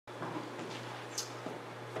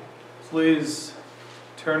Please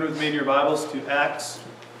turn with me in your Bibles to Acts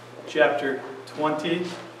chapter 20,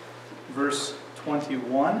 verse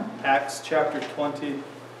 21. Acts chapter 20,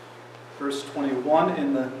 verse 21.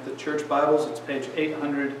 In the church Bibles, it's page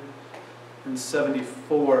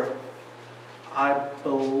 874. I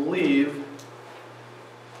believe,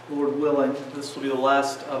 Lord willing, this will be the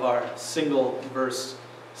last of our single verse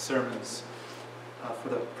sermons for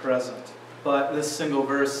the present. But this single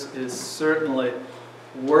verse is certainly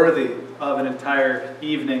worthy of an entire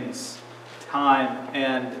evening's time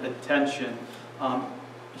and attention.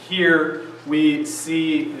 Here we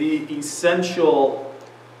see the essential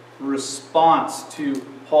response to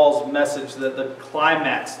Paul's message, the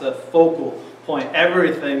climax, the focal point.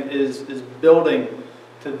 Everything is building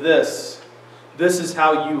to this. This is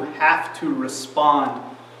how you have to respond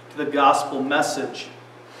to the gospel message.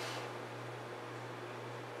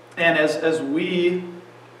 And as we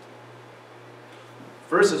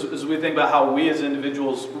think about how we as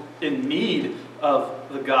individuals in need of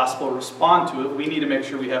the gospel respond to it, we need to make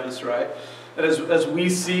sure we have this right. That as we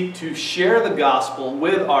seek to share the gospel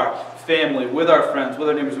with our family, with our friends, with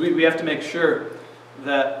our neighbors, we have to make sure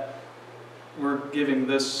that we're giving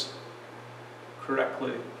this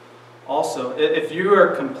correctly. Also, if you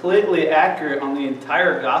are completely accurate on the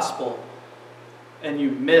entire gospel and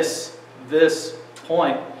you miss this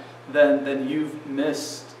point, then you've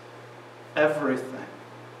missed everything.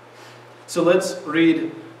 So let's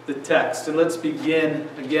read the text, and let's begin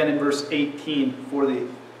again in verse 18 for the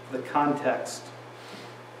context.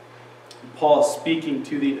 Paul is speaking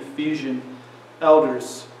to the Ephesian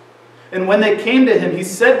elders. And when they came to him, he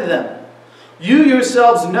said to them, "You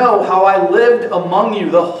yourselves know how I lived among you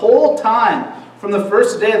the whole time from the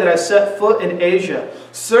first day that I set foot in Asia,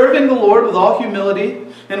 serving the Lord with all humility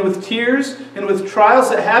and with tears and with trials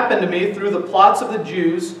that happened to me through the plots of the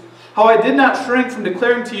Jews, how I did not shrink from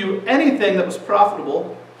declaring to you anything that was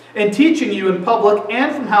profitable, and teaching you in public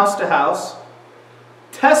and from house to house,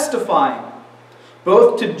 testifying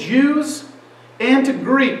both to Jews and to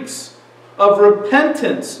Greeks of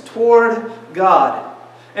repentance toward God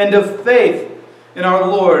and of faith in our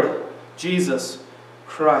Lord Jesus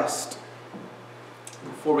Christ."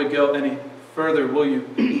 Before we go any further, will you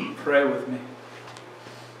pray with me?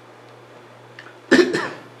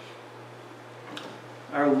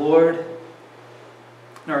 Our Lord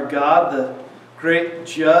and our God, the great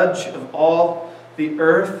judge of all the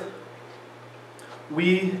earth,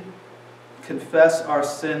 we confess our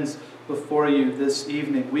sins before you this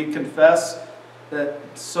evening. We confess that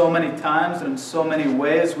so many times and in so many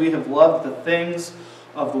ways we have loved the things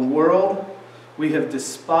of the world. We have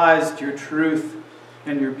despised your truth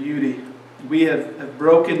and your beauty. We have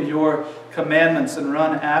broken your commandments and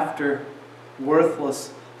run after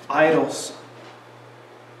worthless idols.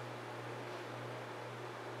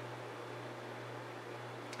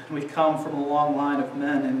 We come from a long line of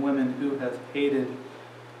men and women who have hated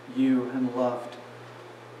you and loved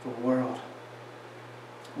the world.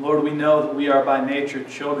 Lord, we know that we are by nature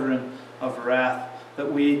children of wrath,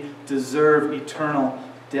 that we deserve eternal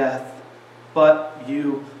death, but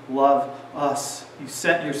you love us. You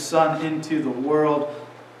sent your Son into the world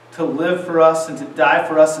to live for us and to die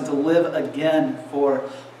for us and to live again for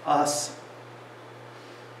us.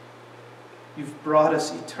 You've brought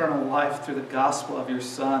us eternal life through the gospel of your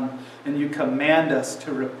Son, and you command us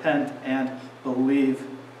to repent and believe.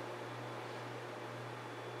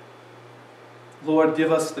 Lord,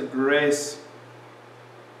 give us the grace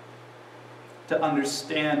to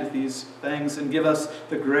understand these things, and give us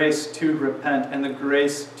the grace to repent and the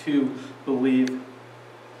grace to believe,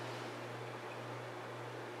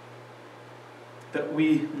 that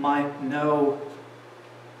we might know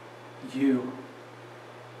you,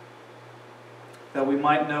 that we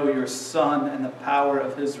might know your Son and the power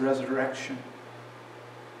of his resurrection,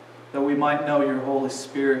 that we might know your Holy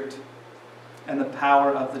Spirit and the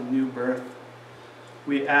power of the new birth.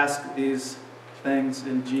 We ask these things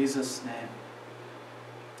in Jesus' name.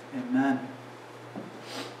 Amen.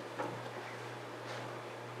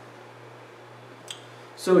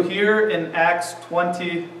 So here in Acts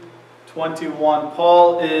 20:21,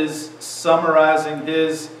 Paul is summarizing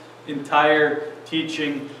his entire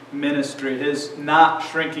teaching ministry, his not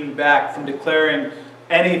shrinking back from declaring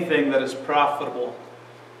anything that is profitable,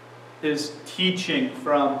 his teaching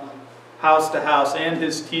from house to house, and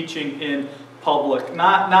his teaching in public.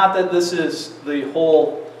 Not that this is the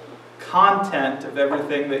whole content of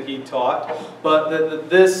everything that he taught, but that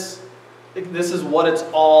this is what it's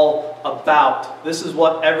all about. This is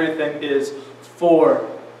what everything is for.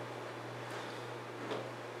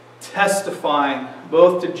 Testifying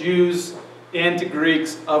both to Jews and to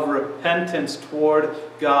Greeks of repentance toward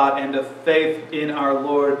God and of faith in our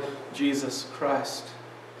Lord Jesus Christ.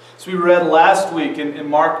 So we read last week in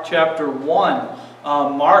Mark chapter 1,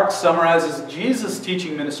 Mark summarizes Jesus'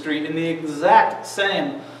 teaching ministry in the exact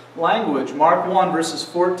same language. Mark 1 verses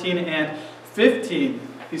 14 and 15.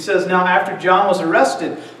 He says, "Now after John was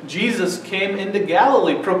arrested, Jesus came into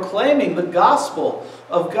Galilee, proclaiming the gospel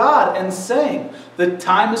of God and saying, 'The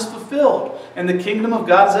time is fulfilled, and the kingdom of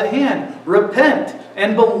God is at hand. Repent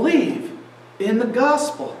and believe in the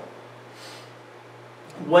gospel.'"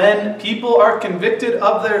 When people are convicted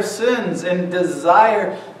of their sins and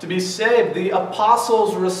desire to be saved, the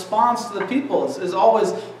apostles' response to the people is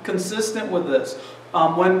always consistent with this.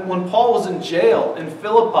 When Paul was in jail in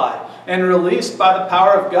Philippi and released by the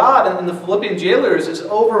power of God, and the Philippian jailers is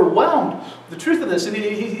overwhelmed with the truth of this, and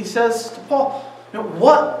he says to Paul,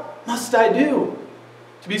 "What must I do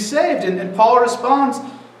to be saved?" And Paul responds,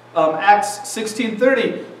 Acts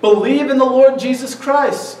 16:30, "Believe in the Lord Jesus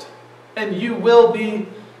Christ, and you will be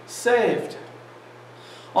saved."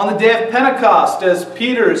 On the day of Pentecost, as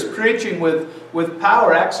Peter is preaching with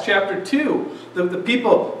power, Acts chapter 2, the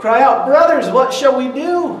people cry out, "Brothers, what shall we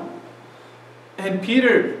do?" And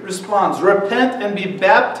Peter responds, "Repent and be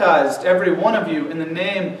baptized, every one of you, in the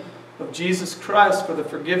name of Jesus Christ for the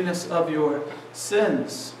forgiveness of your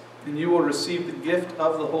sins, and you will receive the gift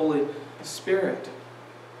of the Holy Spirit."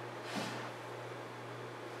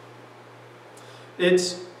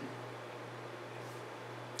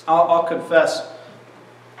 I'll confess,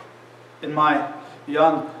 in my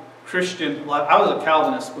young Christian life, I was a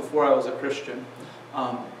Calvinist before I was a Christian.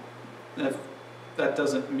 If that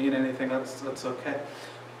doesn't mean anything, that's okay.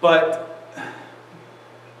 But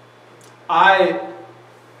I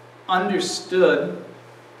understood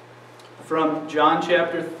from John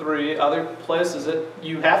chapter 3, other places, that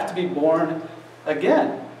you have to be born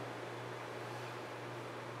again.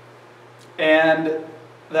 And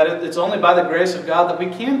that it's only by the grace of God that we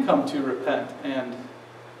can come to repent and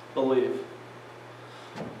believe.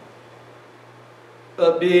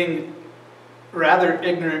 But being rather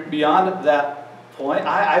ignorant beyond that point,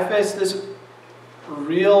 I faced this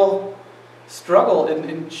real struggle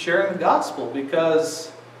in sharing the gospel,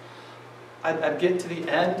 because I'd get to the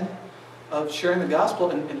end of sharing the gospel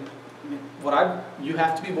and you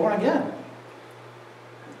have to be born again.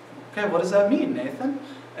 Okay, what does that mean, Nathan?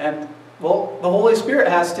 And well, the Holy Spirit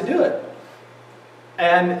has to do it.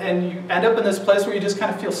 And you end up in this place where you just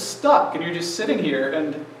kind of feel stuck, and you're just sitting here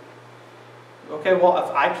and, okay, well,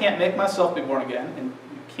 if I can't make myself be born again, and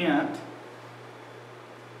you can't,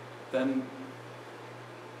 then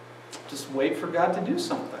just wait for God to do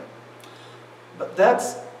something. But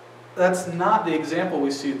that's not the example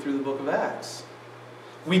we see through the book of Acts.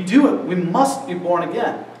 We do it. We must be born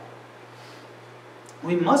again.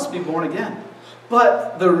 We must be born again.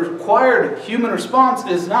 But the required human response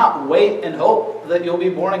is not wait and hope that you'll be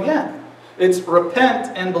born again. It's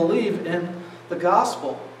repent and believe in the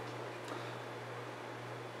gospel.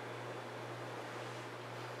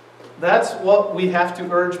 That's what we have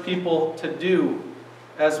to urge people to do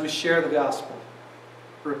as we share the gospel.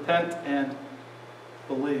 Repent and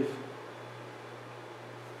believe.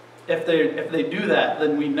 If they do that,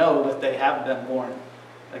 then we know that they have been born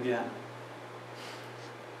again.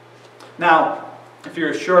 Now, if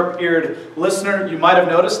you're a sharp-eared listener, you might have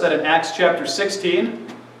noticed that in Acts chapter 16,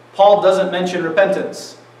 Paul doesn't mention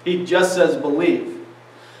repentance. He just says believe.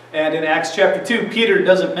 And in Acts chapter 2, Peter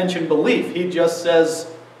doesn't mention belief. He just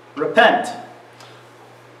says repent.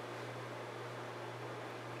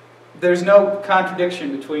 There's no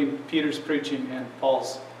contradiction between Peter's preaching and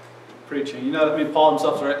Paul's preaching. You know, Paul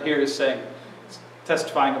himself right here is saying,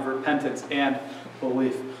 testifying of repentance and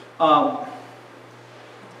belief.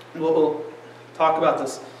 We'll talk about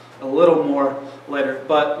this a little more later,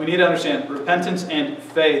 but we need to understand repentance and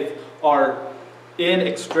faith are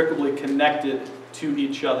inextricably connected to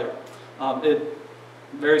each other.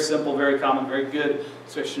 Very simple, very common, very good.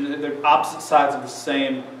 They're opposite sides of the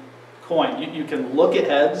same coin. You can look at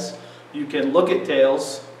heads, you can look at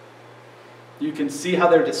tails, you can see how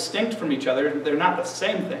they're distinct from each other. They're not the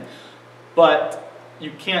same thing, but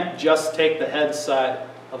you can't just take the head side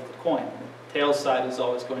of the coin. The tail side is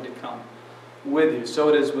always going to come with you. So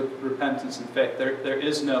it is with repentance and faith. There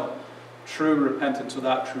is no true repentance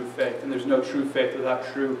without true faith, and there's no true faith without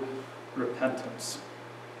true repentance.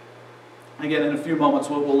 Again, in a few moments,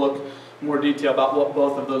 we'll look in more detail about what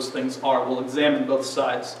both of those things are. We'll examine both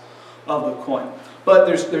sides of the coin. But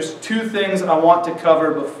there's two things I want to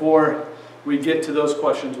cover before we get to those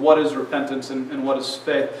questions. What is repentance and what is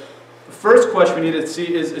faith? The first question we need to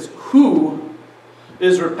see is who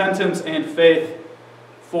is repentance and faith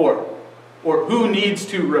for? or who needs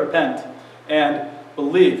to repent and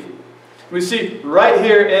believe. We see right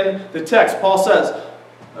here in the text, Paul says,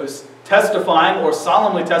 testifying or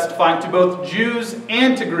solemnly testifying to both Jews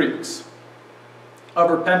and to Greeks of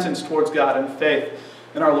repentance towards God and faith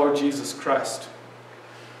in our Lord Jesus Christ.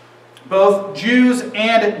 Both Jews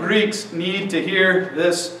and Greeks need to hear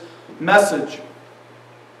this message.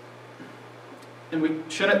 And we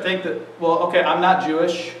shouldn't think that, well, okay, I'm not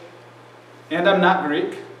Jewish and I'm not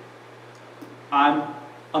Greek. I'm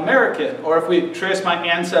American. Or if we trace my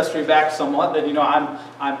ancestry back somewhat, then I'm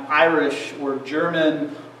Irish or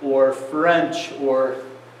German or French or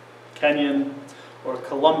Kenyan or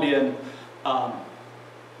Colombian. But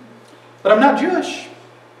I'm not Jewish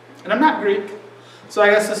and I'm not Greek. So I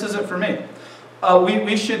guess this isn't for me.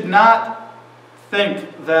 We should not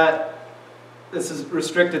think that this is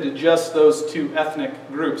restricted to just those two ethnic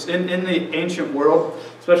groups. In the ancient world,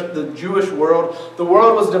 especially the Jewish world, the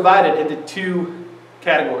world was divided into two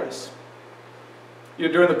categories.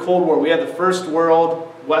 During the Cold War, we had the first world,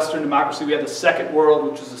 Western democracy. We had the second world,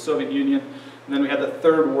 which was the Soviet Union. And then we had the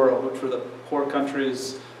third world, which were the poor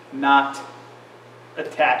countries not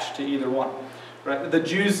attached to either one. Right? The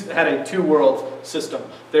Jews had a two-world system.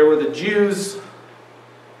 There were the Jews,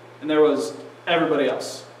 and there was everybody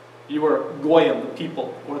else. You were Goyim, the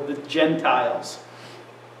people, or the Gentiles.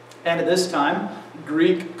 And at this time,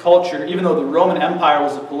 Greek culture, even though the Roman Empire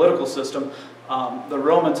was a political system, the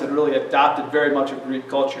Romans had really adopted very much of Greek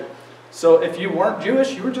culture. So if you weren't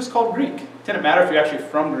Jewish, you were just called Greek. It didn't matter if you're actually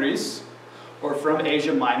from Greece, or from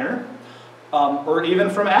Asia Minor, or even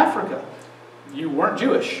from Africa. You weren't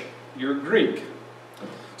Jewish. You're Greek.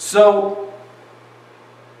 So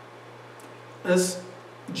this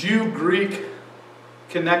Jew-Greek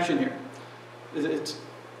connection here, it's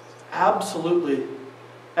absolutely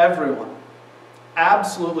everyone.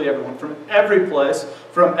 Absolutely everyone. From every place,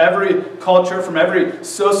 from every culture, from every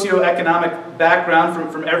socioeconomic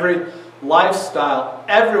background, from every lifestyle.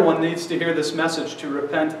 Everyone needs to hear this message to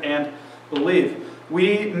repent and believe.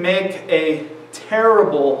 We make a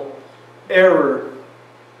terrible error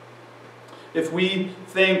if we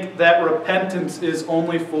think that repentance is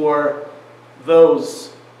only for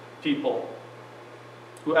those people,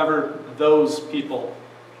 whoever those people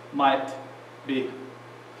might be.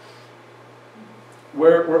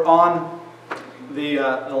 We're on the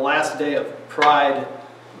last day of Pride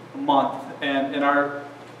Month, and in our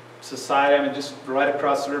society, just right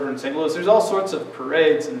across the river in St. Louis, there's all sorts of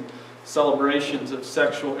parades and celebrations of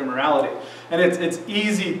sexual immorality. And it's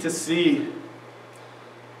easy to see,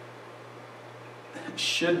 it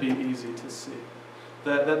should be easy to see,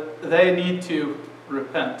 that they need to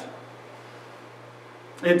repent.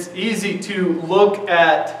 It's easy to look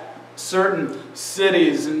at certain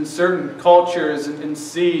cities and certain cultures and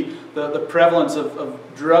see the prevalence of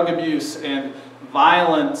drug abuse and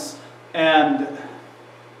violence and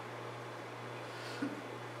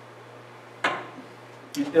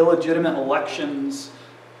illegitimate elections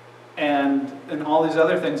and all these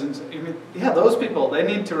other things. And yeah, those people, they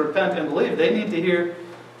need to repent and believe. They need to hear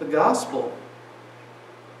the gospel.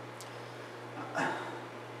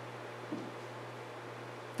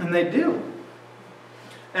 And they do.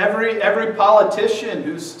 Every politician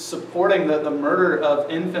who's supporting the murder of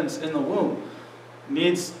infants in the womb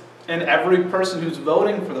needs, and every person who's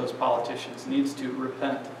voting for those politicians needs to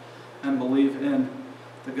repent and believe in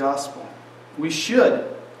the gospel.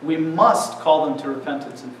 We must call them to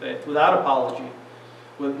repentance and faith without apology,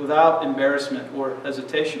 without embarrassment or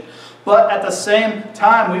hesitation. But at the same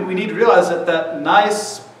time, we need to realize that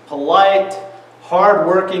nice, polite,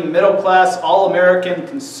 hard-working, middle-class, all-American,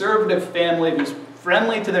 conservative family who's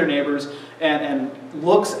friendly to their neighbors and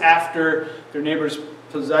looks after their neighbors'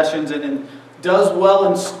 possessions and does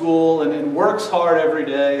well in school and works hard every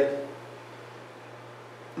day,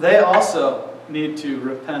 they also need to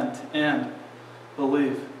repent and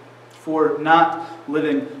believe for not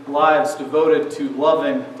living lives devoted to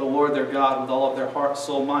loving the Lord their God with all of their heart,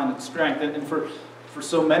 soul, mind, and strength. And for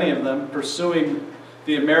so many of them, pursuing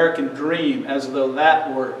the American dream as though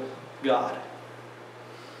that were God.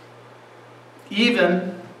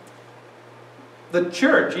 Even the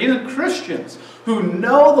church, even Christians who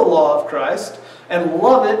know the law of Christ and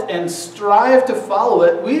love it and strive to follow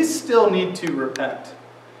it, we still need to repent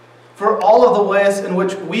for all of the ways in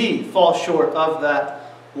which we fall short of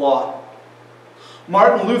that law.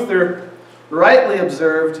 Martin Luther rightly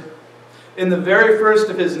observed in the very first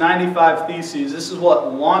of his 95 Theses, this is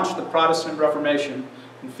what launched the Protestant Reformation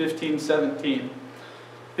in 1517.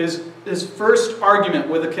 His first argument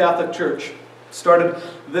with the Catholic Church started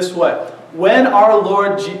this way. When our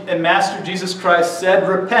Lord and Master Jesus Christ said,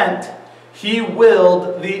 "Repent," He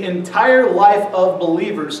willed the entire life of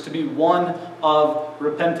believers to be one of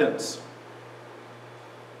repentance.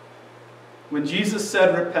 When Jesus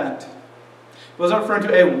said repent, he wasn't referring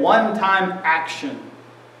to a one-time action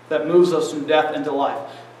that moves us from death into life.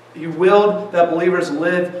 He willed that believers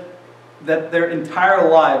live, that their entire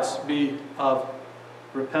lives be of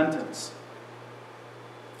repentance.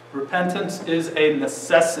 Repentance is a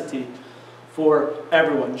necessity for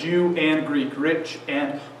everyone, Jew and Greek, rich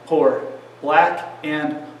and poor, black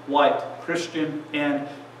and white, Christian and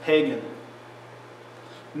pagan.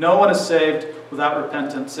 No one is saved without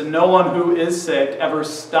repentance, and no one who is saved ever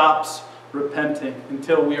stops repenting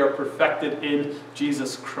until we are perfected in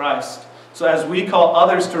Jesus Christ. So as we call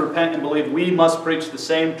others to repent and believe, we must preach the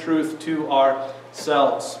same truth to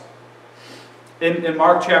ourselves. In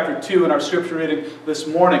Mark chapter 2, in our scripture reading this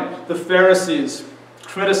morning, the Pharisees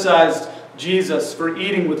criticized Jesus for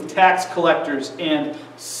eating with tax collectors and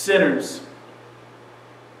sinners.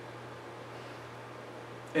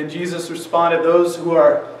 And Jesus responded, those who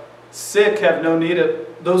are sick have no need of,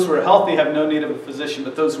 those who are healthy have no need of a physician,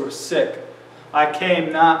 but those who are sick. I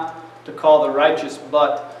came not to call the righteous,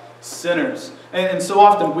 but sinners. And so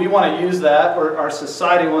often we want to use that, or our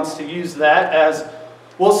society wants to use that as,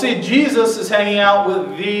 well, see, Jesus is hanging out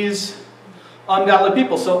with these ungodly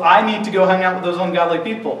people, so I need to go hang out with those ungodly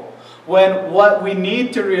people. When what we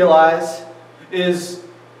need to realize is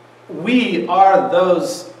we are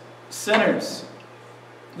those sinners.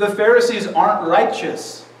 The Pharisees aren't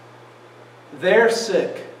righteous. They're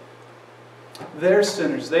sick. They're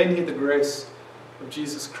sinners. They need the grace of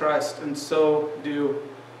Jesus Christ, and so do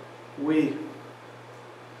we.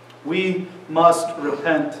 We must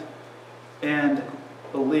repent and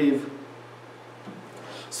believe.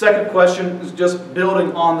 Second question is just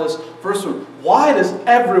building on this first one. Why does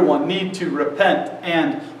everyone need to repent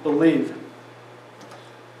and believe?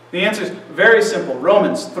 The answer is very simple.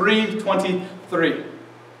 Romans 3:23.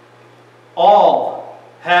 All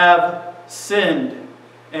have sinned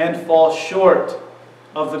and fall short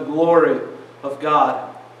of the glory of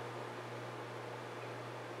God.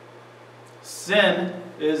 Sin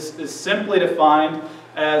is simply defined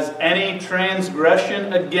as any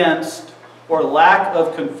transgression against or lack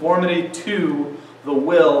of conformity to the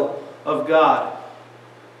will of God.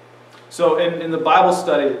 So in the Bible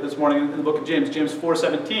study this morning in the book of James, James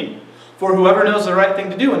 4:17, for whoever knows the right thing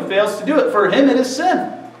to do and fails to do it, for him it is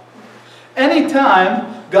sin.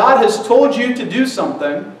 Anytime God has told you to do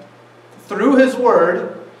something through His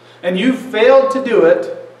Word and you've failed to do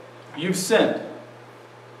it, you've sinned.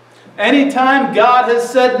 Anytime God has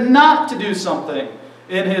said not to do something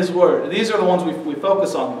in His Word, these are the ones we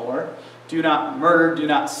focus on more. Do not murder, do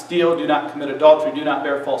not steal, do not commit adultery, do not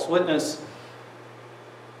bear false witness.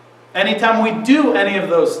 Anytime we do any of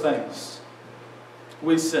those things,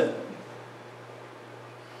 we sin.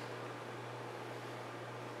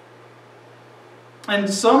 And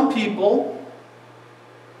some people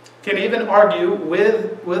can even argue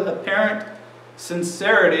with apparent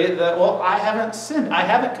sincerity that, well, I haven't sinned. I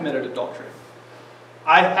haven't committed adultery.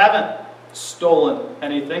 I haven't stolen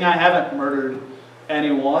anything. I haven't murdered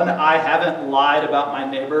anyone. I haven't lied about my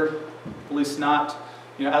neighbor, at least not,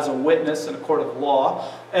 as a witness in a court of law.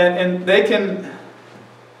 And they can,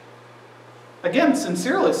 again,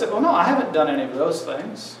 sincerely say, well, no, I haven't done any of those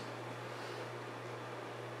things.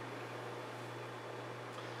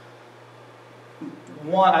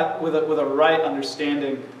 One, with a right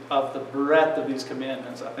understanding of the breadth of these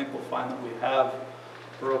commandments, I think we'll find that we have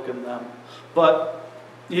broken them. But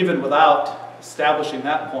even without establishing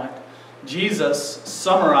that point, Jesus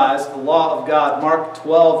summarized the law of God, Mark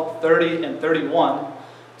 12:30 and 31.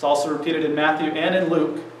 It's also repeated in Matthew and in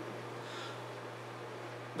Luke.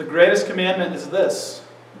 The greatest commandment is this: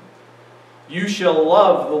 you shall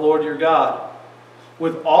love the Lord your God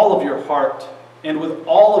with all of your heart and with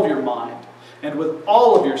all of your mind and with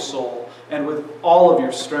all of your soul and with all of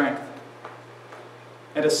your strength.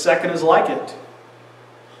 And a second is like it: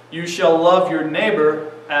 you shall love your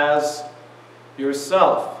neighbor as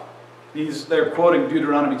yourself. They're quoting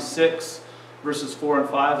Deuteronomy 6, verses 4 and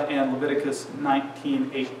 5, and Leviticus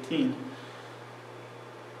 19:18.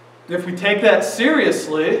 If we take that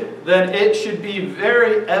seriously, then it should be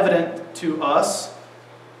very evident to us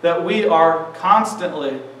that we are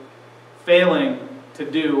constantly failing to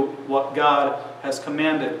do what God has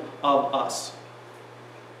commanded of us.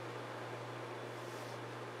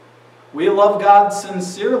 We love God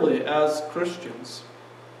sincerely as Christians.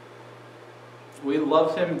 We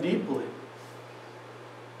love Him deeply.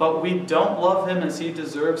 But we don't love Him as He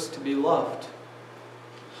deserves to be loved.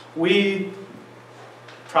 We,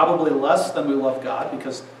 probably less than we love God,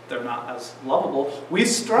 because they're not as lovable. We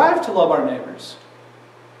strive to love our neighbors.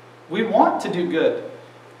 We want to do good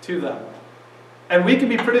to them. And we can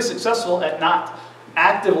be pretty successful at not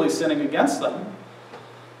actively sinning against them.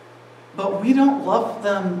 But we don't love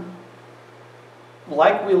them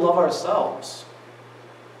like we love ourselves.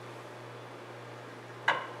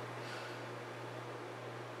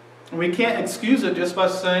 And we can't excuse it just by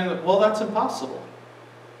saying, well, that's impossible.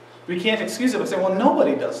 We can't excuse it by saying, well,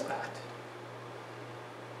 nobody does that.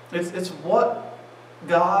 It's what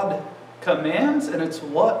God commands, and it's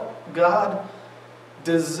what God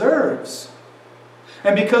deserves.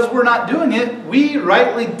 And because we're not doing it, we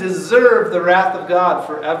rightly deserve the wrath of God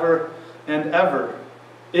forever and ever.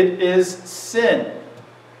 It is sin.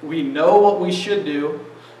 We know what we should do,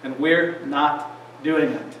 and we're not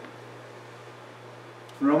doing it.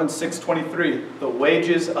 Romans 6:23, the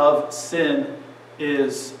wages of sin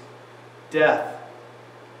is death.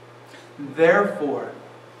 Therefore,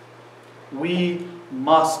 we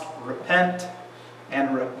must repent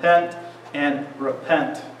and repent and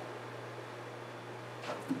repent.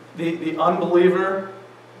 The unbeliever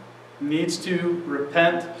needs to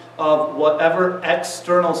repent of whatever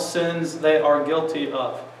external sins they are guilty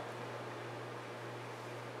of.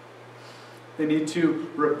 They need to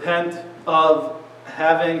repent of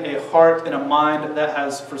having a heart and a mind that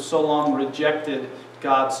has for so long rejected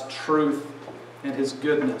God's truth and His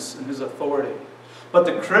goodness and His authority. But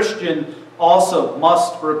the Christian also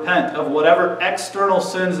must repent of whatever external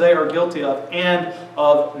sins they are guilty of and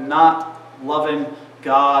of not loving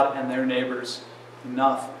God and their neighbors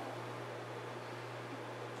enough.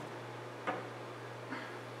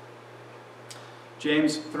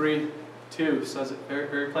 James 3:2 says it very,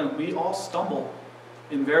 very plainly. We all stumble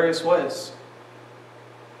in various ways.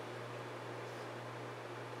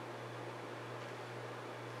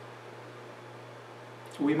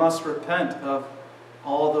 We must repent of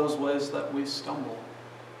all those ways that we stumble.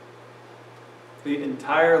 The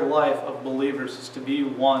entire life of believers is to be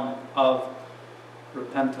one of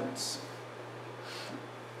repentance.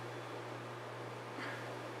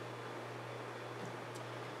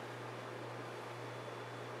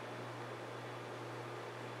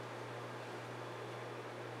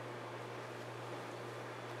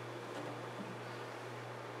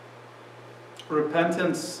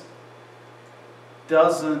 Repentance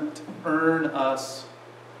doesn't earn us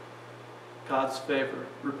God's favor.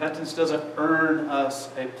 Repentance doesn't earn us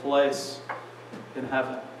a place in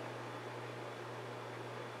heaven.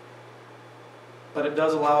 But it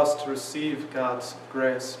does allow us to receive God's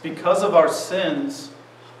grace. Because of our sins,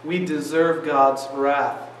 we deserve God's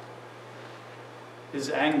wrath, His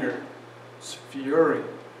anger, His fury.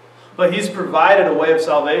 But He's provided a way of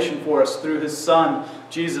salvation for us through His Son,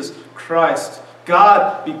 Jesus Christ.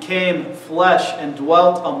 God became flesh and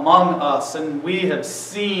dwelt among us, and we have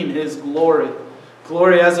seen His glory.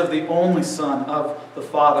 Glory as of the only Son of the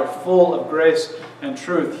Father, full of grace and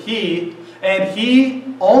truth. He, and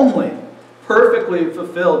He only, perfectly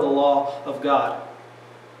fulfilled the law of God.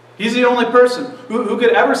 He's the only person who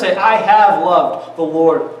could ever say, I have loved the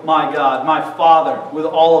Lord my God, my Father, with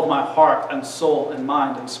all of my heart and soul and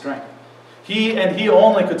mind and strength. He and He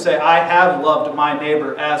only could say, I have loved my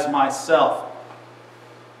neighbor as myself.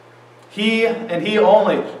 He and He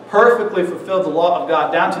only perfectly fulfilled the law of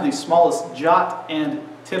God down to the smallest jot and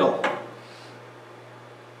tittle.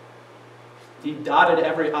 He dotted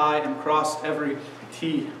every I and crossed every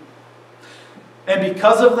T. And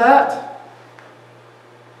because of that,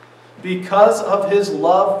 because of His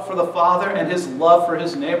love for the Father and His love for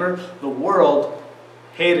His neighbor, the world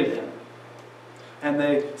hated Him. And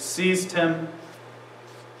they seized Him,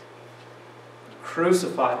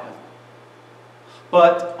 crucified Him.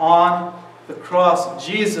 But on the cross,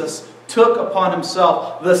 Jesus took upon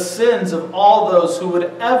Himself the sins of all those who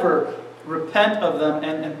would ever repent of them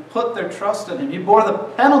and put their trust in Him. He bore the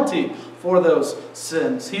penalty for those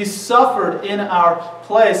sins. He suffered in our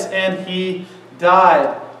place, and He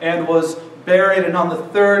died and was buried, and on the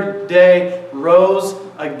third day rose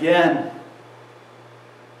again.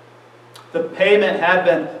 The payment had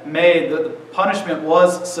been made. The punishment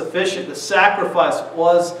was sufficient. The sacrifice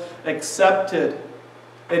was accepted.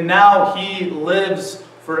 And now He lives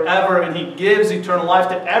forever, and He gives eternal life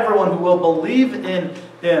to everyone who will believe in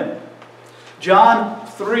Him. John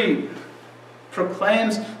 3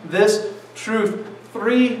 proclaims this truth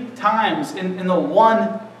 3 times in the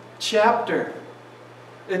one chapter.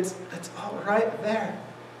 It's all right there.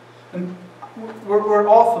 And we're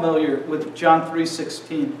all familiar with John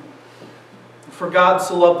 3:16. For God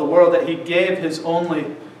so loved the world that He gave His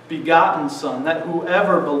only begotten Son, that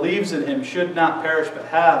whoever believes in Him should not perish but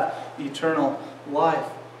have eternal life.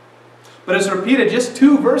 But it's repeated just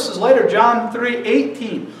 2 verses later, John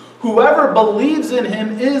 3:18. Whoever believes in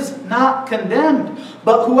him is not condemned,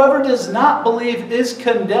 but whoever does not believe is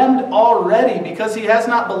condemned already, because he has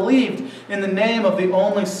not believed in the name of the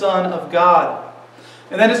only Son of God.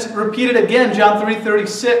 And then it's repeated again, John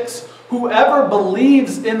 3:36. Whoever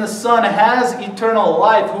believes in the Son has eternal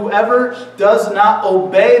life. Whoever does not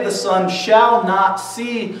obey the Son shall not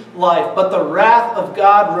see life, but the wrath of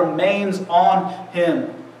God remains on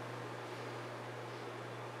him.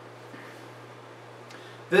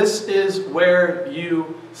 This is where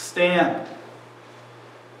you stand.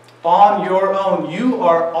 On your own, you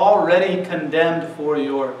are already condemned for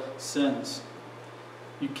your sins.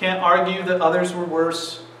 You can't argue that others were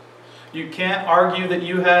worse. You can't argue that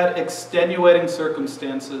you had extenuating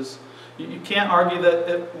circumstances. You can't argue that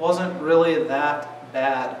it wasn't really that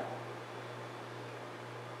bad.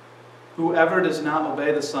 Whoever does not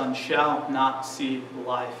obey the Son shall not see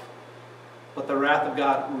life, but the wrath of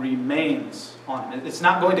God remains on him. It's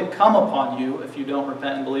not going to come upon you if you don't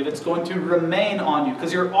repent and believe. It's going to remain on you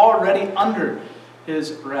because you're already under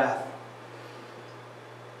his wrath.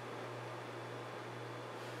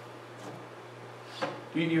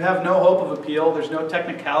 You have no hope of appeal. There's no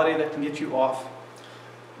technicality that can get you off.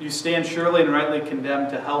 You stand surely and rightly condemned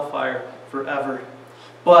to hellfire forever.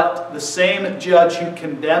 But the same judge who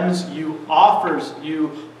condemns you offers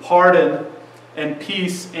you pardon and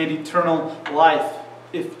peace and eternal life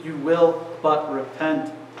if you will but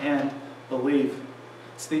repent and believe.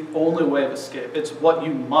 It's the only way of escape. It's what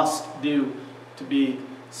you must do to be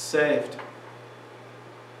saved.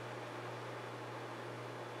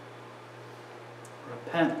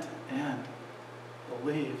 Repent and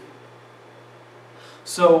believe.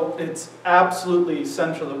 So it's absolutely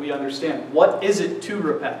essential that we understand, what is it to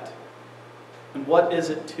repent? And what is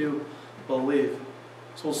it to believe?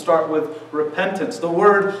 So we'll start with repentance. The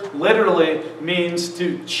word literally means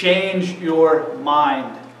to change your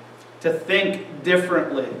mind, to think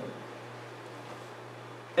differently.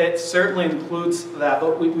 It certainly includes that,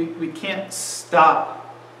 but we can't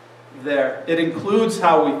stop there. It includes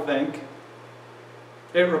how we think.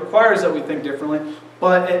 It requires that we think differently,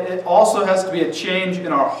 but it also has to be a change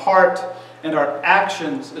in our heart and our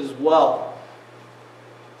actions as well.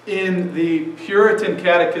 In the Puritan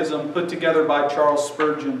Catechism put together by Charles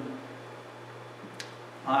Spurgeon,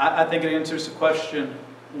 I think it answers the question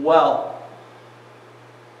well.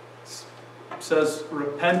 It says,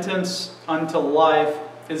 repentance unto life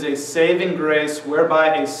is a saving grace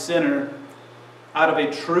whereby a sinner, out of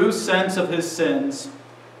a true sense of his sins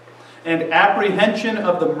and apprehension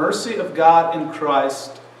of the mercy of God in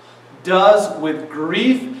Christ, does with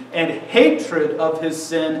grief and hatred of his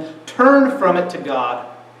sin turn from it to God,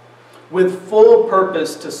 with full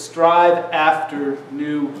purpose to strive after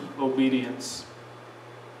new obedience.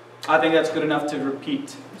 I think that's good enough to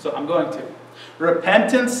repeat, so I'm going to.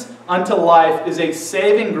 Repentance unto life is a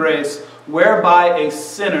saving grace whereby a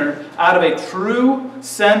sinner, out of a true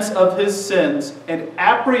sense of his sins and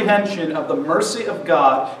apprehension of the mercy of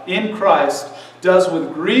God in Christ, does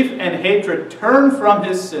with grief and hatred turn from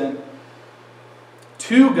his sin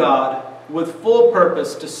to God, with full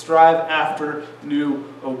purpose to strive after new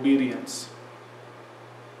obedience.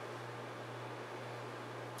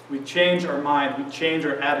 We change our mind, we change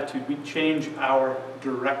our attitude, we change our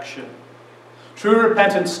direction. True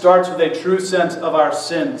repentance starts with a true sense of our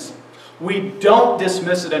sins. We don't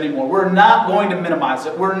dismiss it anymore. We're not going to minimize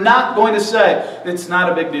it. We're not going to say it's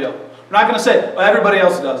not a big deal. We're not going to say, well, everybody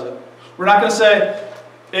else does it. We're not going to say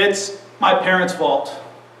it's my parents' fault.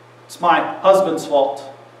 It's my husband's fault.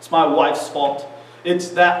 It's my wife's fault. It's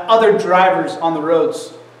that other driver's on the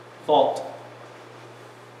road's fault.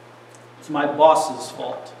 It's my boss's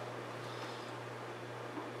fault.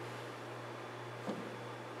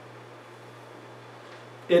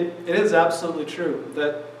 It is absolutely true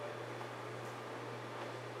that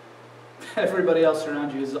everybody else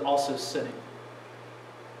around you is also sinning.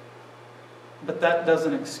 But that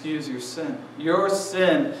doesn't excuse your sin. Your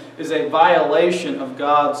sin is a violation of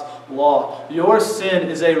God's law. Your sin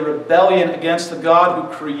is a rebellion against the God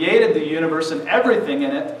who created the universe and everything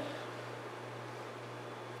in it.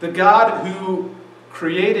 The God who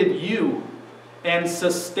created you and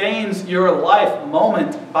sustains your life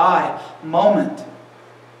moment by moment.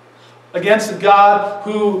 Against the God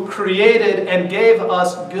who created and gave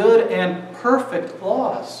us good and perfect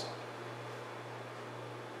laws.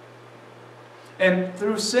 And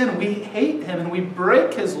through sin, we hate Him and we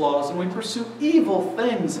break His laws and we pursue evil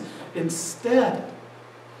things instead.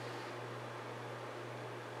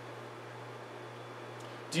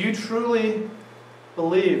 Do you truly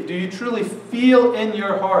believe? Do you truly feel in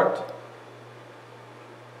your heart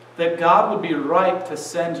that God would be right to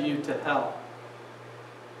send you to hell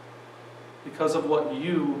because of what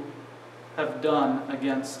you have done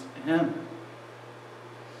against Him.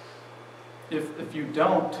 If you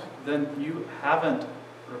don't, then you haven't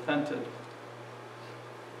repented.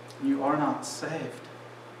 You are not saved.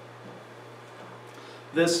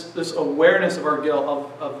 This awareness of our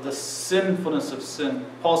guilt, of the sinfulness of sin.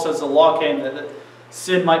 Paul says the law came that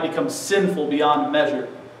sin might become sinful beyond measure.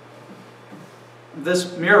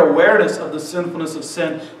 This mere awareness of the sinfulness of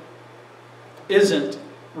sin isn't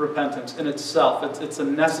repentance in itself. It's a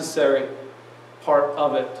necessary part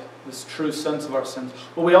of it, this true sense of our sins.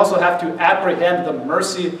 But we also have to apprehend the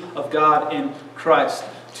mercy of God in Christ.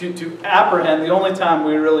 To apprehend, the only time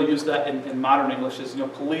we really use that in modern English is,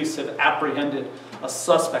 police have apprehended a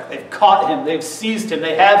suspect. They've caught him. They've seized him.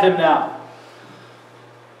 They have him now.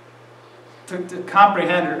 To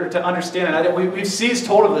comprehend or to understand it, we've seized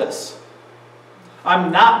hold of this.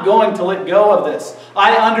 I'm not going to let go of this.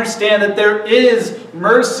 I understand that there is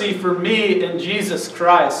mercy for me in Jesus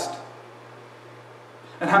Christ.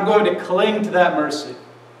 And I'm going to cling to that mercy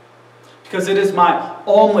because it is my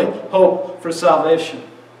only hope for salvation.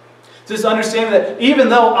 Just understanding that even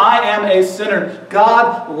though I am a sinner,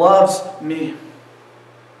 God loves me.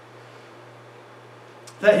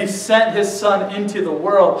 That He sent His Son into the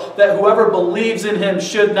world, that whoever believes in Him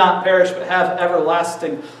should not perish but have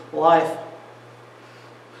everlasting life.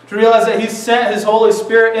 To realize that He sent His Holy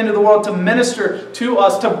Spirit into the world to minister to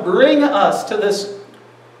us, to bring us to this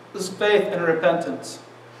faith and repentance.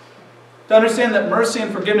 To understand that mercy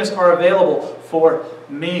and forgiveness are available for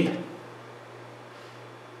me.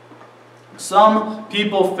 Some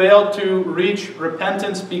people fail to reach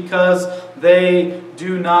repentance because they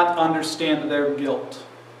do not understand their guilt.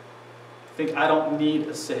 Think, I don't need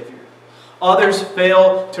a Savior. Others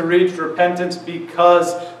fail to reach repentance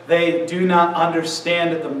because they do not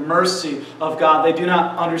understand the mercy of God. They do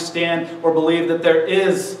not understand or believe that there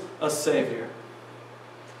is a Savior.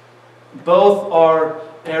 Both are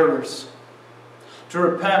errors. To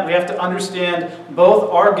repent, we have to understand both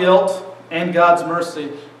our guilt and God's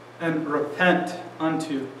mercy and repent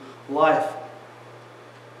unto life.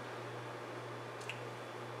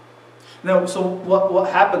 Now, so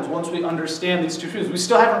what happens once we understand these two truths? We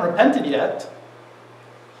still haven't repented yet,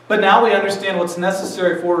 but now we understand what's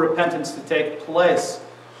necessary for repentance to take place.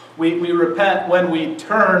 We repent when we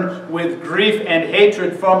turn with grief and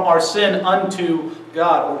hatred from our sin unto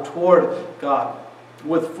God or toward God,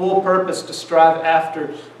 with full purpose to strive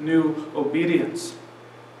after new obedience.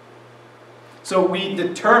 So we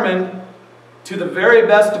determine to the very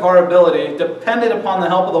best of our ability, dependent upon the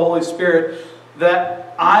help of the Holy Spirit,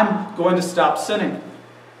 that I'm going to stop sinning.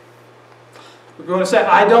 We're going to say,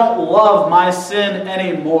 I don't love my sin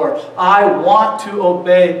anymore. I want to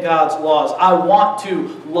obey God's laws. I want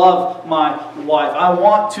to love my wife. I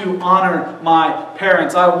want to honor my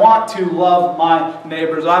parents. I want to love my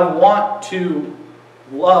neighbors. I want to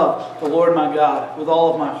love the Lord my God with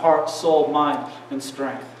all of my heart, soul, mind, and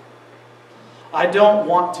strength. I don't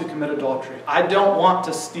want to commit adultery. I don't want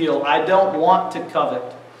to steal. I don't want to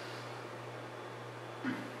covet.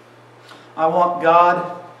 I want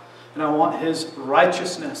God and I want His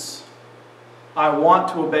righteousness. I want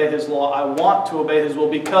to obey His law. I want to obey His will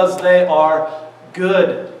because they are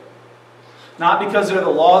good. Not because they're the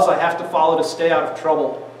laws I have to follow to stay out of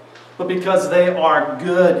trouble, but because they are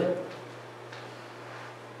good.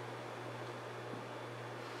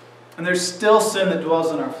 And there's still sin that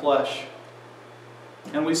dwells in our flesh.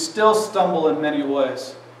 And we still stumble in many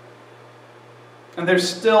ways. And there's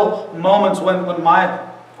still moments when my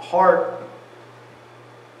heart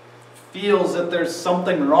feels that there's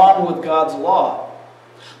something wrong with God's law.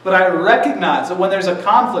 But I recognize that when there's a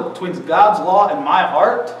conflict between God's law and my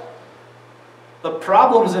heart, the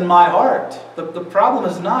problem's in my heart. The problem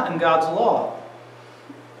is not in God's law.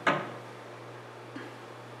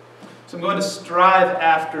 So I'm going to strive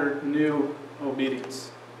after new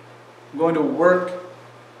obedience. I'm going to work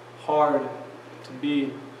hard to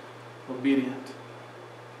be obedient.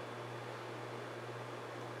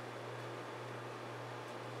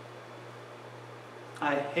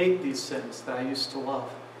 I hate these sins that I used to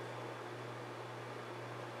love.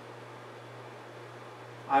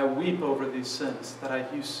 I weep over these sins that I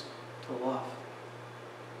used to love.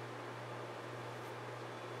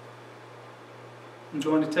 I'm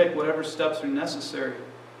going to take whatever steps are necessary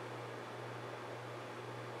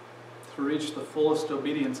to reach the fullest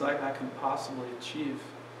obedience I can possibly achieve.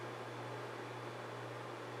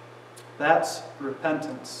 That's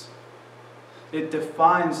repentance. It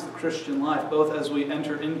defines the Christian life, both as we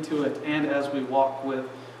enter into it and as we walk with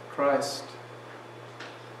Christ.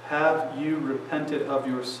 Have you repented of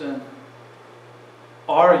your sin?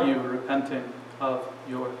 Are you repenting of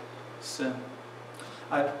your sin?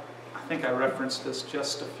 I think I referenced this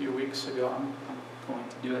just a few weeks ago. I'm going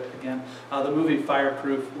to do it again. The movie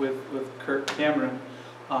Fireproof with Kirk Cameron.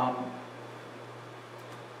 The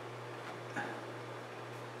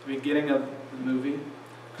beginning of the movie,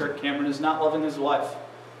 Kirk Cameron is not loving his wife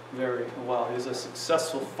very well. He's a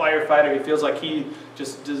successful firefighter. He feels like he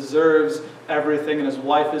just deserves everything, and his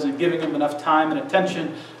wife isn't giving him enough time and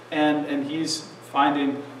attention, and he's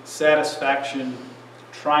finding satisfaction,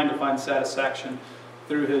 trying to find satisfaction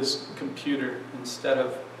through his computer instead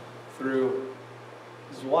of through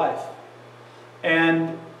his wife.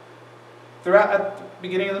 And throughout at the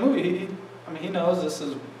beginning of the movie, he knows this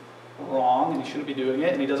is wrong and he shouldn't be doing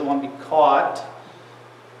it, and he doesn't want to be caught.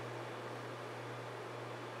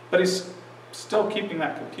 But he's still keeping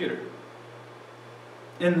that computer.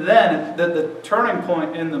 And then the turning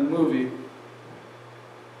point in the movie,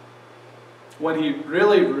 when he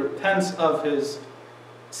really repents of his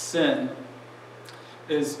sin,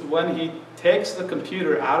 is when he takes the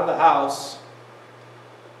computer out of the house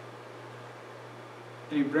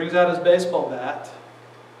and he brings out his baseball bat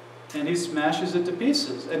and he smashes it to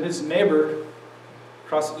pieces. And his neighbor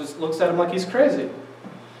just looks at him like he's crazy.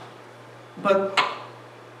 But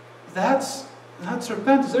that's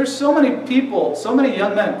repentance. There's so many people, so many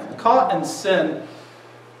young men caught in sin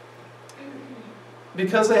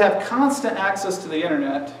because they have constant access to the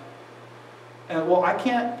internet. And well, I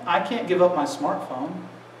can't give up my smartphone.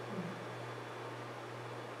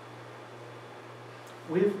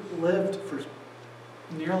 We've lived for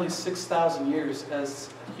nearly 6,000 years as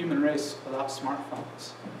a human race without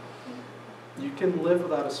smartphones. You can live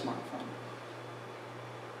without a smartphone.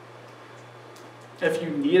 If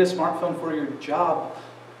you need a smartphone for your job,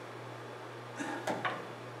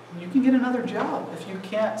 you can get another job if you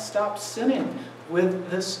can't stop sinning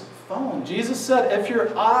with this phone. Jesus said, if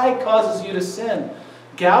your eye causes you to sin,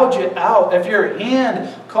 gouge it out. If your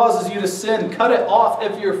hand causes you to sin, cut it off.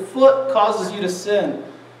 If your foot causes you to sin,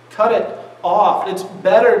 cut it off. It's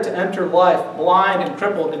better to enter life blind and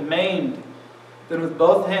crippled and maimed than with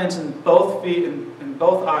both hands and both feet and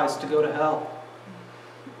both eyes to go to hell.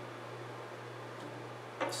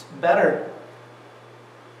 It's better.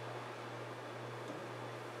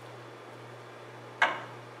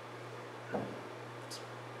 It's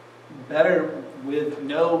better with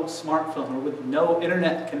no smartphone or with no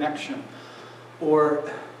internet connection or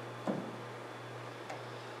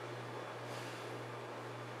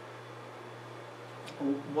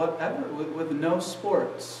whatever, with no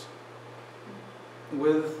sports,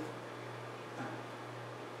 with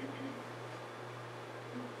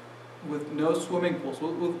no swimming pools,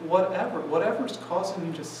 with whatever's causing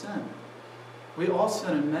you to sin. We all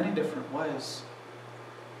sin in many different ways.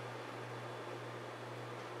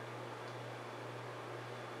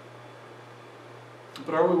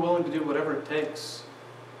 But are we willing to do whatever it takes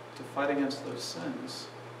to fight against those sins?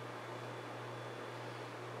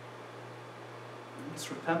 It's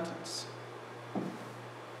repentance.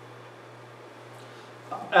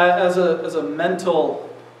 As a mental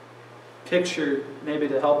picture, maybe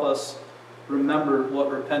to help us remember what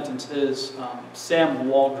repentance is, Sam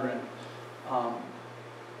Waldron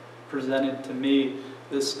presented to me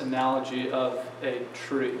this analogy of a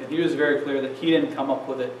tree. And he was very clear that he didn't come up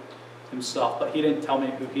with it himself, but he didn't tell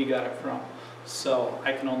me who he got it from. So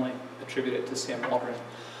I can only attribute it to Sam Waldron.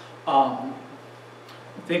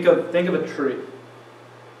 Think of a tree.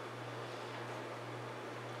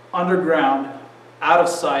 Underground, out of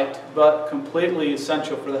sight, but completely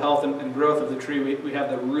essential for the health and growth of the tree, we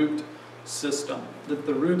have the root system.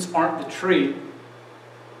 The roots aren't the tree,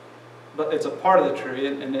 but it's a part of the tree,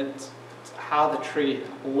 and it's how the tree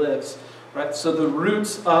lives. Right? So the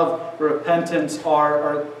roots of repentance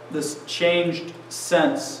are this changed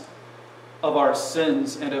sense of our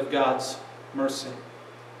sins and of God's mercy.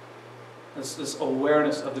 This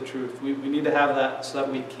awareness of the truth. We need to have that so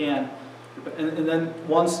that we can. And then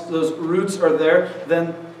once those roots are there,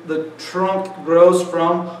 then the trunk grows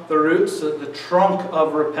from the roots. The trunk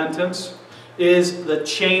of repentance is the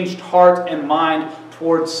changed heart and mind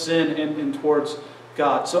towards sin and towards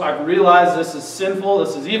God. So I've realized this is sinful,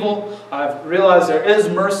 this is evil. I've realized there is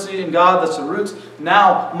mercy in God, that's the roots.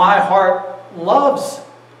 Now my heart loves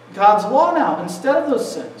God's law now instead of those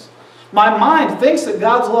sins. My mind thinks that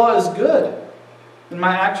God's law is good and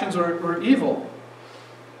my actions were evil.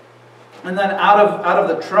 And then out of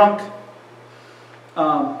the trunk,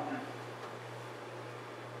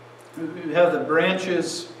 we have the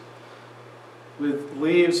branches with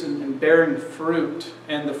leaves and bearing fruit,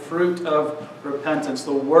 and the fruit of repentance,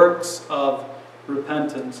 the works of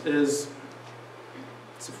repentance is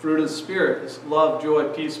it's a fruit of the Spirit. It's love, joy,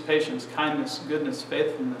 peace, patience, kindness, goodness,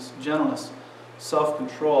 faithfulness, gentleness,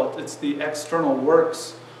 self-control. It's the external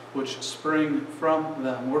works which spring from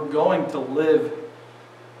them. We're going to live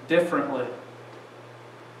differently.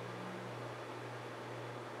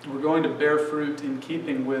 We're going to bear fruit in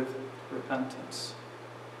keeping with repentance.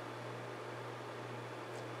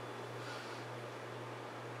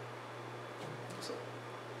 So,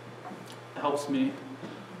 it helps me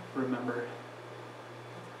remember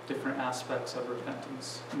different aspects of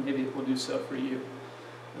repentance. And maybe it will do so for you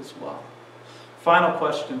as well. Final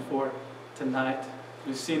question for tonight.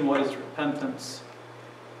 We've seen what is repentance.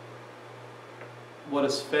 What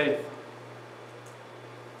is faith?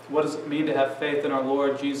 What does it mean to have faith in our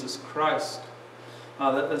Lord Jesus Christ?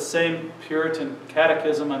 The same Puritan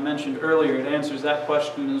catechism I mentioned earlier, it answers that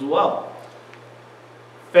question as well.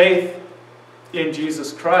 Faith in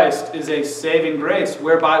Jesus Christ is a saving grace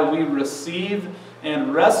whereby we receive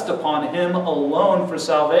and rest upon Him alone for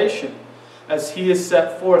salvation, as He is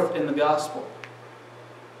set forth in the gospel.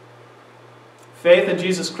 Faith in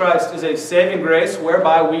Jesus Christ is a saving grace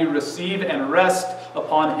whereby we receive and rest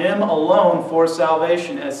upon Him alone for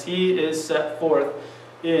salvation, as He is set forth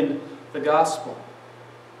in the gospel.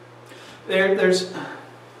 There's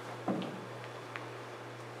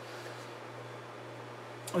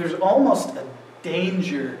almost a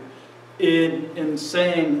danger in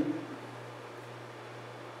saying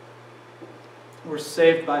we're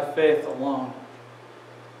saved by faith alone.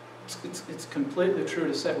 It's completely true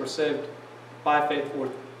to say we're saved by faith or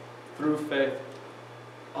through faith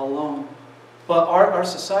alone. But our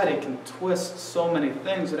society can twist so many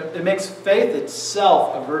things, and it makes faith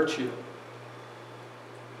itself a virtue.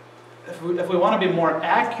 If we want to be more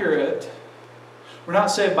accurate, we're not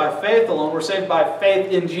saved by faith alone, we're saved by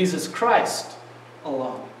faith in Jesus Christ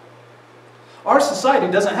alone. Our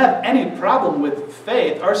society doesn't have any problem with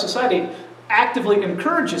faith. Our society actively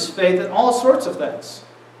encourages faith in all sorts of things.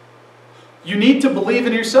 You need to believe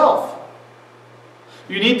in yourself.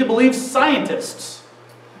 You need to believe scientists.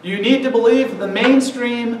 You need to believe the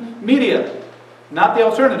mainstream media, not the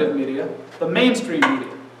alternative media, the mainstream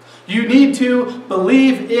media. You need to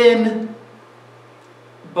believe in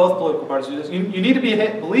both political parties. You need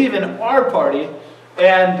to believe in our party,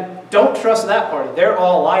 and don't trust that party. They're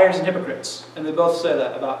all liars and hypocrites, and they both say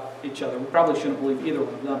that about each other. We probably shouldn't believe either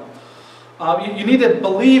one of them. You need to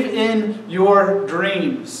believe in your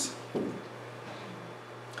dreams.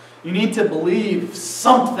 You need to believe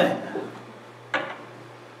something.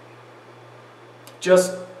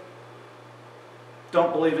 Just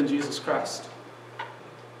don't believe in Jesus Christ.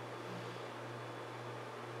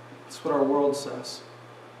 That's what our world says.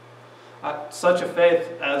 Such a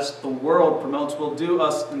faith as the world promotes will do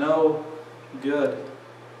us no good.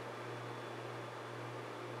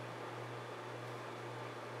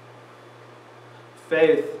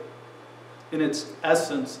 Faith, in its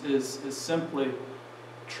essence, is simply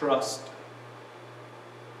trust.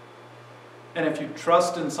 And if you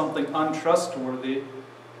trust in something untrustworthy,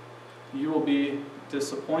 you will be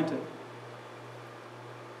disappointed.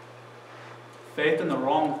 Faith in the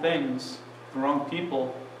wrong things, the wrong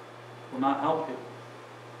people, will not help you.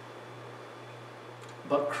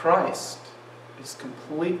 But Christ is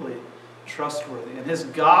completely trustworthy, and His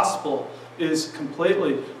gospel is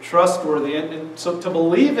completely trustworthy. And so to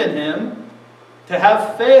believe in Him, to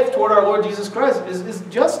have faith toward our Lord Jesus Christ, is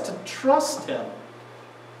just to trust Him.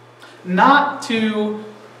 Not to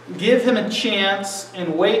give Him a chance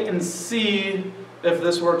and wait and see if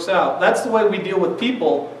this works out. That's the way we deal with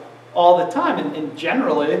people all the time, and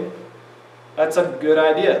generally, that's a good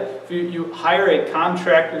idea. If you hire a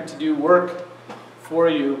contractor to do work for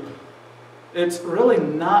you, it's really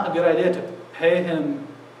not a good idea to pay him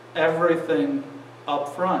everything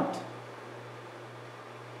up front.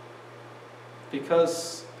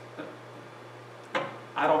 Because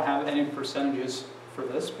I don't have any percentages for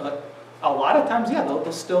this, but a lot of times, yeah, they'll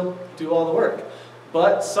still do all the work.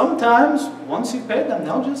 But sometimes, once you've paid them,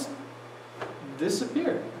 they'll just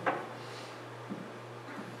disappear.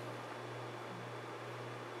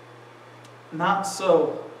 Not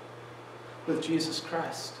so with Jesus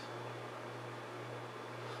Christ.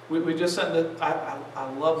 We just said that I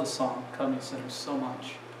love the song, Come Ye Sinners, so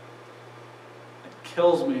much. It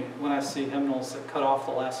kills me when I see hymnals that cut off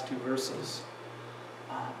the last two verses.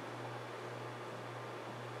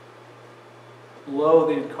 Lo,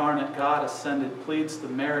 the incarnate God ascended, pleads the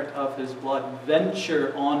merit of His blood.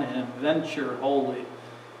 Venture on Him, venture wholly.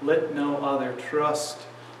 Let no other trust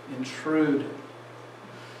intrude.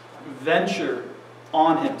 Venture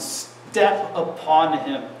on Him, step upon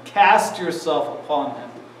Him, cast yourself upon Him.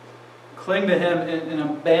 Cling to Him and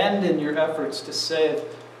abandon your efforts to save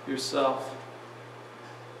yourself.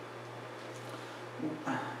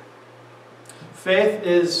 Faith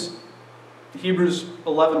is, Hebrews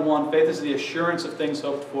 11:1, faith is the assurance of things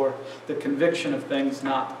hoped for, the conviction of things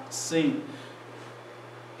not seen.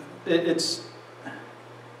 It's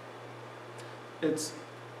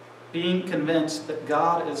being convinced that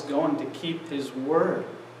God is going to keep His word.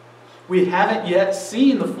 We haven't yet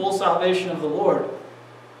seen the full salvation of the Lord,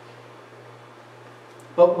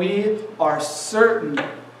 but we are certain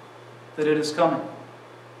that it is coming.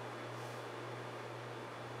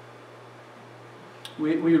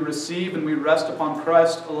 We receive and we rest upon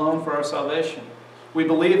Christ alone for our salvation. We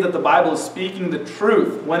believe that the Bible is speaking the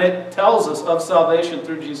truth when it tells us of salvation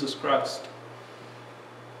through Jesus Christ.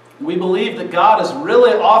 We believe that God is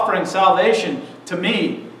really offering salvation to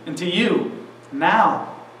me and to you now.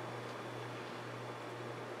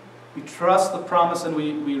 We trust the promise and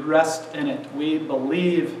we rest in it. We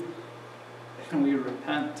believe and we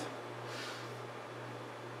repent.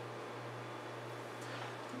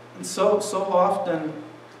 And so often,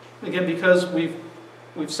 again, because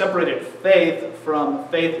we've separated faith from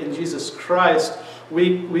faith in Jesus Christ,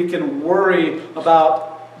 we can worry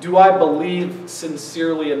about, do I believe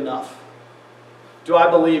sincerely enough? Do I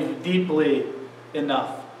believe deeply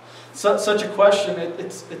enough? Such a question,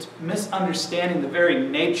 it's misunderstanding the very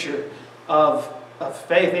nature of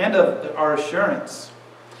faith and of our assurance.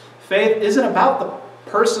 Faith isn't about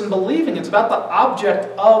the person believing, it's about the object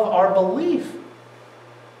of our belief.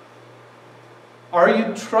 Are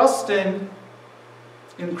you trusting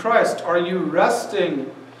in Christ? Are you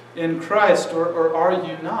resting in Christ, or are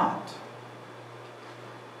you not?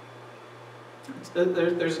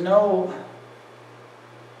 There's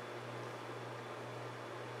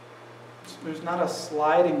not a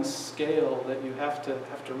sliding scale that you have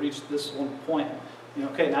to reach this one point.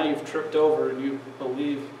 Okay, now you've tripped over and you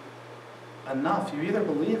believe enough. You either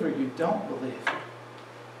believe or you don't believe.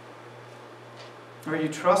 Are you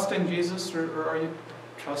trusting Jesus, or are you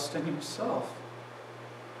trusting yourself?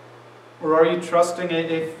 Or are you trusting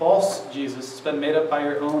a false Jesus? It's been made up by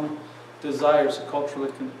your own desires, a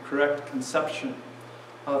culturally correct conception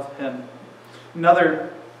of Him.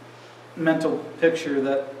 Another mental picture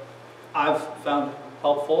that I've found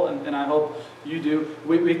helpful, and I hope you do,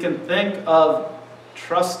 we can think of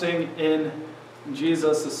trusting in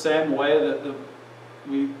Jesus the same way that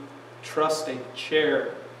we trust a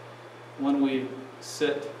chair when we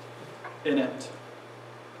sit in it.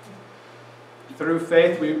 Through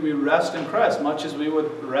faith, we rest in Christ, much as we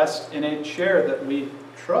would rest in a chair that we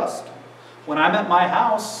trust. When I'm at my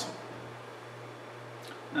house,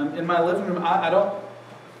 in my living room, I don't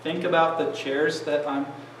think about the chairs that I'm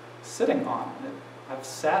sitting on. I've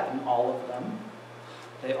sat in all of them.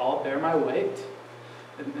 They all bear my weight.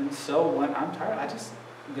 And so when I'm tired, I just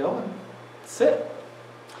go and sit.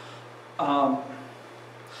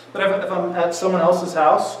 But if I'm at someone else's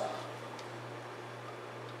house,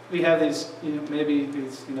 we have these, maybe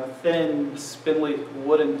these, thin, spindly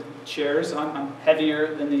wooden chairs. I'm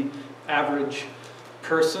heavier than the average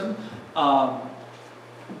person, and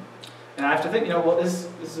I have to think,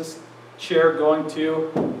 is this chair going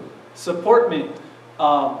to support me?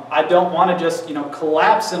 I don't want to just,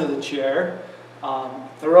 collapse into the chair,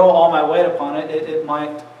 throw all my weight upon it. It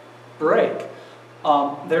might break.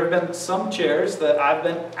 There have been some chairs that I've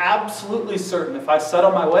been absolutely certain if I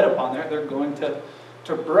settle my weight upon there, they're going to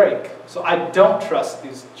break. So I don't trust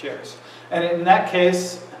these chairs. And in that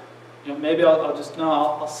case, maybe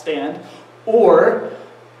I'll stand. Or,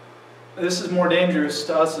 this is more dangerous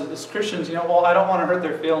to us as Christians, I don't want to hurt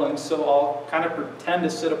their feelings, so I'll kind of pretend to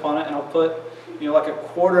sit upon it, and I'll put, like a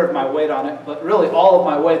quarter of my weight on it, but really all of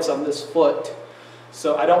my weight's on this foot.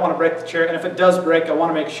 So I don't want to break the chair, and if it does break, I want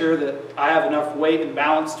to make sure that I have enough weight and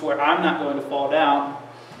balance to where I'm not going to fall down.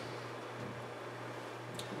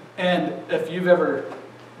 And if you've ever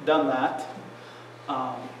done that,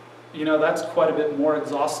 that's quite a bit more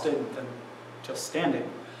exhausting than just standing.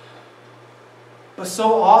 But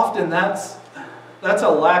so often that's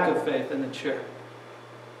a lack of faith in the chair.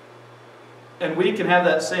 And we can have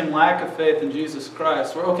that same lack of faith in Jesus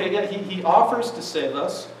Christ, where, He offers to save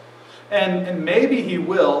us, and maybe He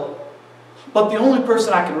will, but the only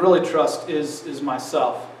person I can really trust is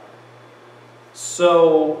myself.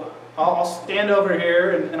 So I'll stand over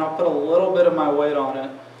here and I'll put a little bit of my weight on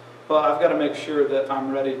it, but I've got to make sure that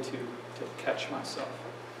I'm ready to catch myself.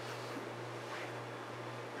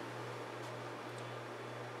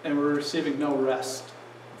 And we're receiving no rest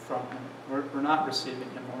from Him. We're not receiving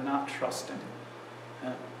Him. We're not trusting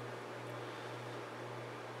Him.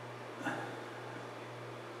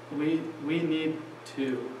 We need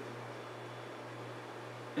to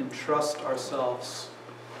entrust ourselves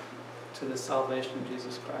to the salvation of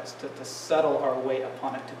Jesus Christ, to settle our weight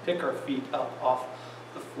upon it, to pick our feet up off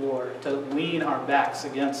the floor, to lean our backs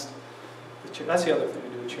against the chair. That's the other thing we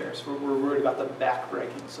do with chairs. We're worried about the back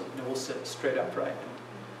breaking, so we'll sit straight upright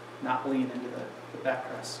and not lean into the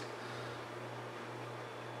backrest.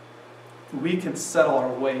 We can settle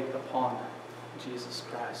our weight upon Jesus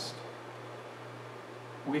Christ.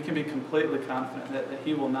 We can be completely confident that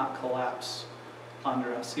He will not collapse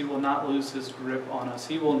under us. He will not lose His grip on us.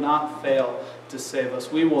 He will not fail to save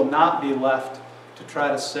us. We will not be left to try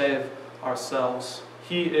to save ourselves.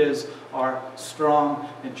 He is our strong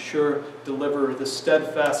and sure deliverer, the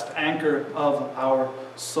steadfast anchor of our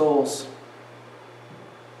souls.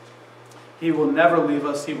 He will never leave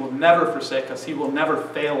us. He will never forsake us. He will never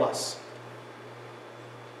fail us.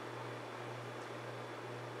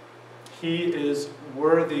 He is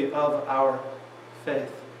worthy of our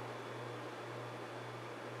faith.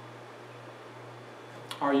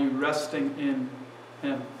 Are you resting in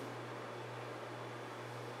Him?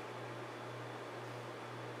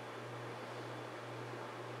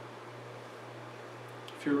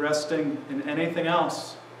 If you're resting in anything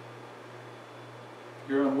else,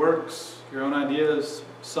 your own works, your own ideas,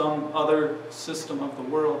 some other system of the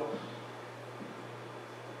world,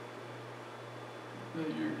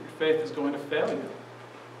 your faith is going to fail you.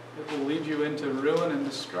 It will lead you into ruin and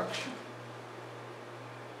destruction.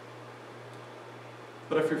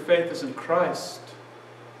 But if your faith is in Christ,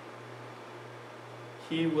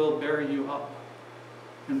 He will bear you up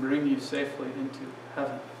and bring you safely into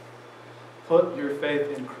heaven. Put your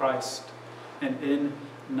faith in Christ and in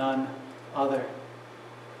none other.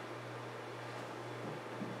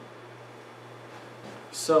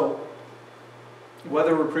 So,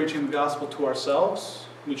 whether we're preaching the gospel to ourselves,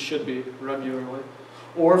 we should be regularly,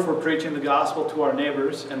 or if we're preaching the gospel to our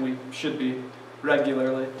neighbors, and we should be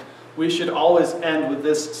regularly, we should always end with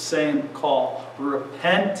this same call.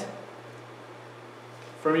 Repent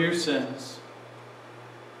from your sins.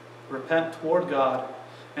 Repent toward God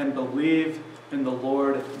and believe in the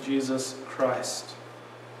Lord Jesus Christ.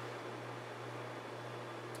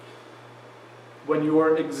 When you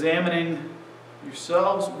are examining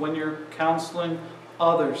yourselves, when you're counseling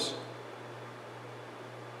others,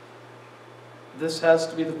 this has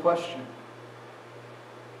to be the question.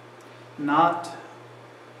 Not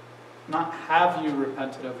have you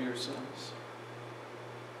repented of your sins.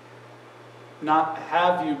 Not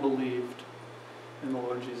have you believed in the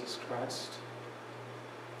Lord Jesus Christ.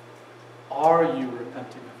 Are you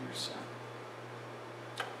repenting of your sin?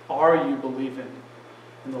 Are you believing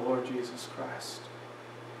in the Lord Jesus Christ?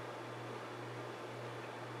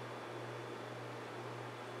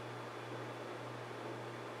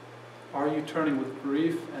 Are you turning with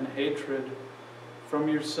grief and hatred from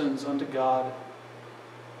your sins unto God,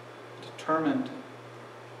 determined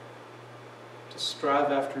to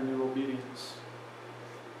strive after new obedience?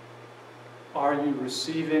 Are you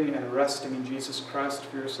receiving and resting in Jesus Christ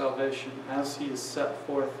for your salvation as He is set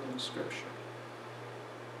forth in Scripture?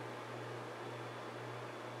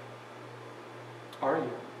 Are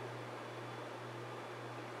you?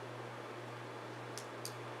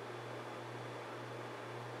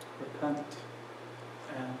 Repent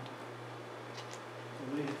and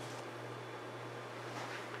believe.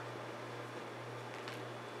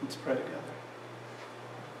 Let's pray together.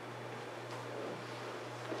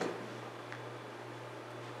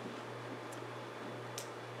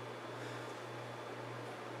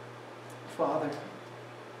 Father,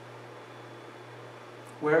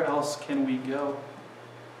 where else can we go?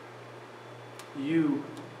 You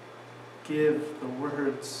give the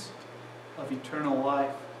words of eternal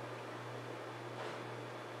life.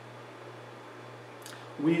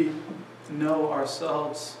 We know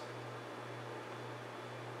ourselves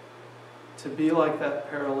to be like that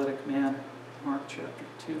paralytic man in Mark chapter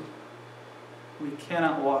 2. We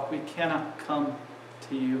cannot walk. We cannot come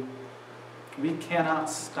to you. We cannot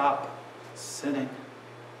stop sinning.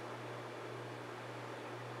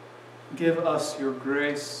 Give us your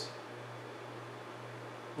grace.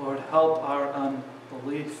 Lord, help our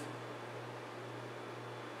unbelief.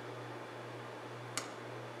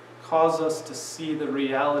 Cause us to see the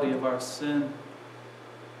reality of our sin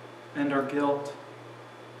and our guilt.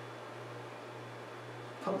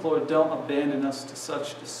 But Lord, don't abandon us to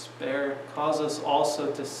such despair. Cause us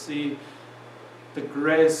also to see the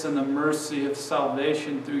grace and the mercy of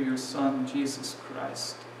salvation through your Son, Jesus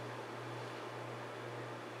Christ.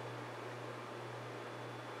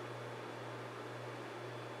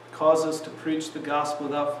 Cause us to preach the gospel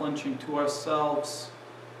without flinching to ourselves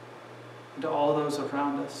and to all those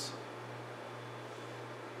around us.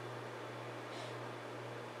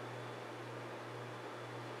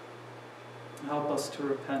 help us to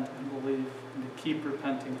repent and believe, and to keep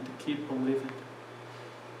repenting and to keep believing.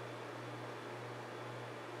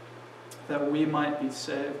 That we might be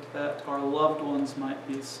saved, that our loved ones might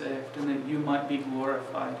be saved, and that you might be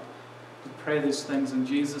glorified. We pray these things in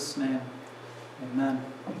Jesus' name. Amen.